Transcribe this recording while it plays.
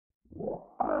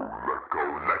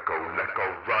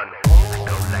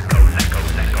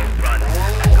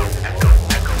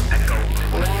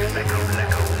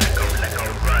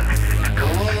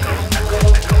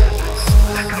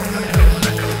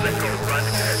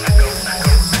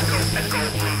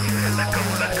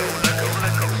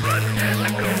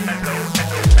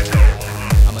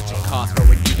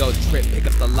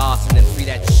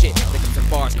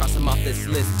cross him off this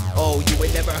list. Oh, you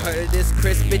ain't never heard of this,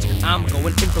 Chris, bitch? I'm going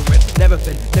infrared, never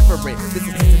been different. This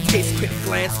is just a taste, quick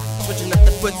glance, switching up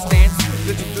the foot stance,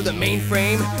 glitching through the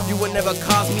mainframe. You will never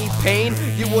cause me pain,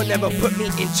 you will never put me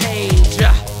in change.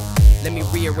 Let me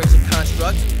rearrange the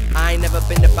construct. I ain't never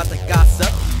been about the gossip.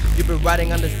 You've been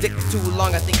riding on the dick too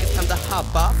long, I think it's time to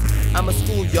hop off. I'm a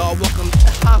school, y'all, welcome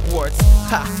to Hogwarts.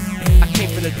 Ha! I came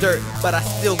from the dirt, but I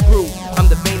still grew. I'm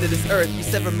the vein of this earth. You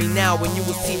sever me now and you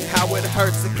will see how it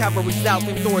hurts. The cavalry's out,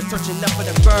 flamethrowers searching up for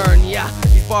the burn. Yeah,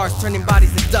 these bars turning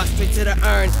bodies to dust straight to the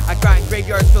urn. I grind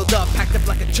graveyards filled up, packed up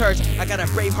like a church. I got a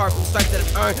brave heart from start to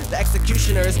the urn. The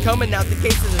executioner is coming out, the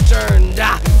case is adjourned.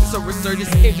 It's a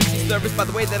resurgence, industry service. By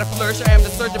the way that I flourish, I am the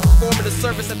surgeon performing the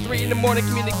service at 3 in the morning.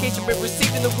 Communication been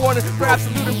receiving the warning for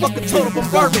absolute and fucking total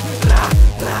bombardment.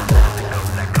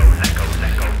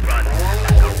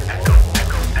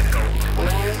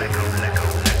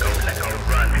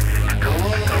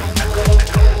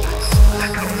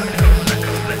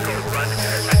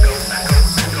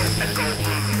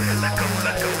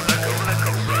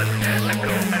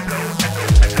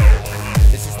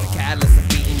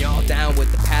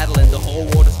 With the paddling, the whole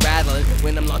world is rattling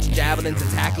when I'm launching javelins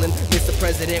and tackling Mr.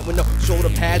 President with no shoulder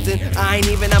pads in. I ain't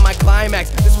even at my climax.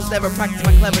 This was never practiced.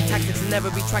 My clever tactics will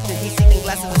never be tracked. He's seeking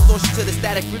glasses, distortion to the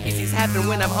static frequencies happen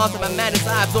when I'm haunted by madness.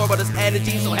 I absorb all this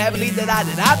energy so heavily that I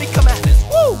become Atlas.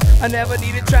 Woo! I never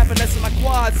needed trap unless in my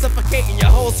quad, suffocating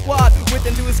your whole squad with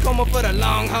induced coma for the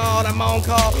long haul. I'm on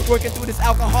call, working through this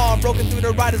alcohol, broken through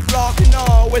the writer's block and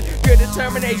all with pure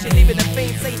determination, leaving the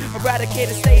faint state,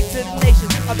 eradicated state to the nation.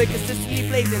 I've been consistently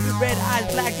blazing, red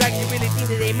eyes, black dragon. You really think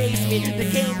that they amaze me? They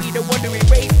can't be the one to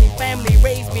erase me. Family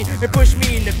raised me and pushed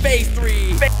me into phase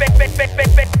 3.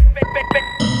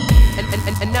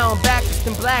 And now I'm back, just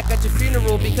in black at your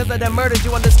funeral because I done murdered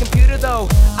you on this computer though.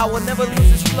 I will never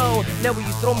lose this flow, never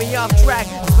you throw me off track.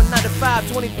 It's my 9 to 5,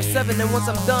 24/7, and once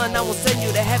I'm done, I will send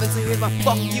you to heaven. So here's my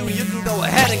fuck you, you can go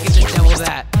ahead and get the devil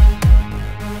that.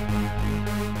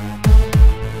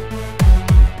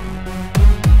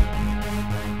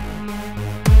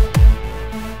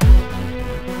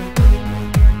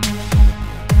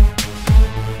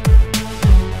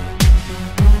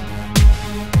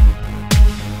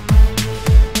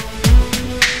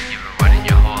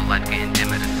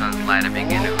 A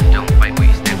beginner who don't fight where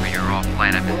you stand for your off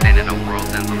light. I've been standing on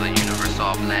worlds ends of the universe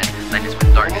off land. Lightness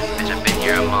with darkness, bitch, I've been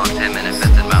here a long time.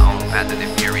 Manifested my own path of the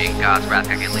fury and God's wrath.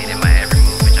 Calculated my every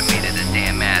move, bitch, I made it a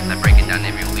damn math. I break it down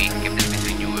every week. If this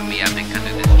between you and me, I've been cut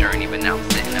through this journey, but now I'm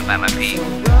sitting up at my peak.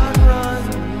 Run, run,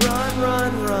 run,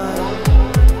 run, run.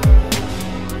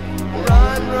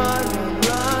 Run, run,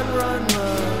 run, run,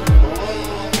 run.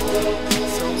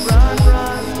 So run,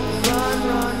 run, run,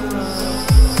 run, run.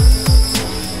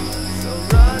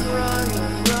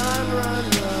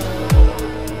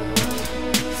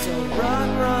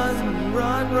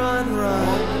 Run, run, run.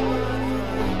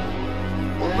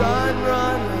 Run,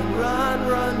 run, run,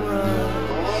 run, run.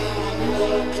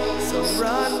 So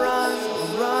run, run,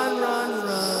 run, run,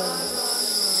 run.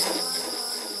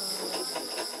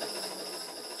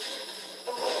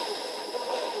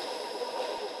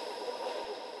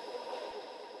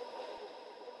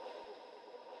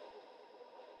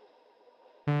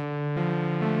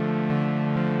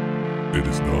 It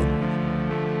is done.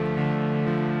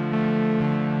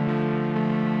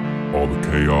 All the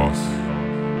chaos,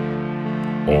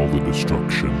 all the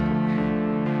destruction,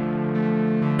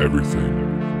 everything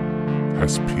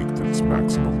has peaked at its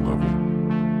maximum level.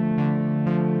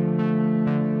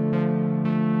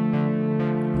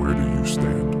 Where do you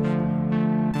stand?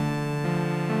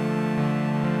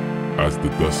 As the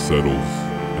dust settles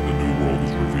and the new world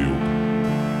is revealed,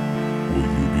 will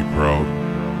you be proud?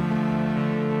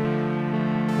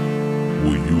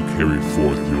 Will you carry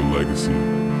forth your legacy,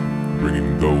 bringing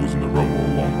those in the rubble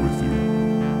along with you?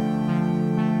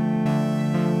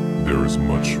 There is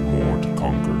much more to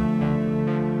conquer.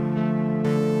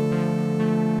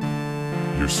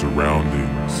 Your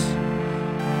surroundings,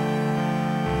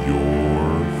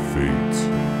 your fate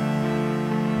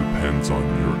depends on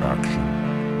your action.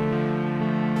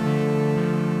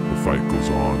 The fight goes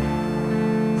on,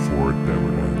 for it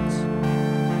never ends.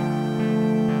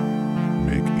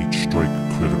 Make each strike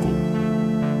critical,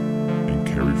 and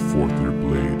carry forth your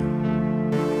blade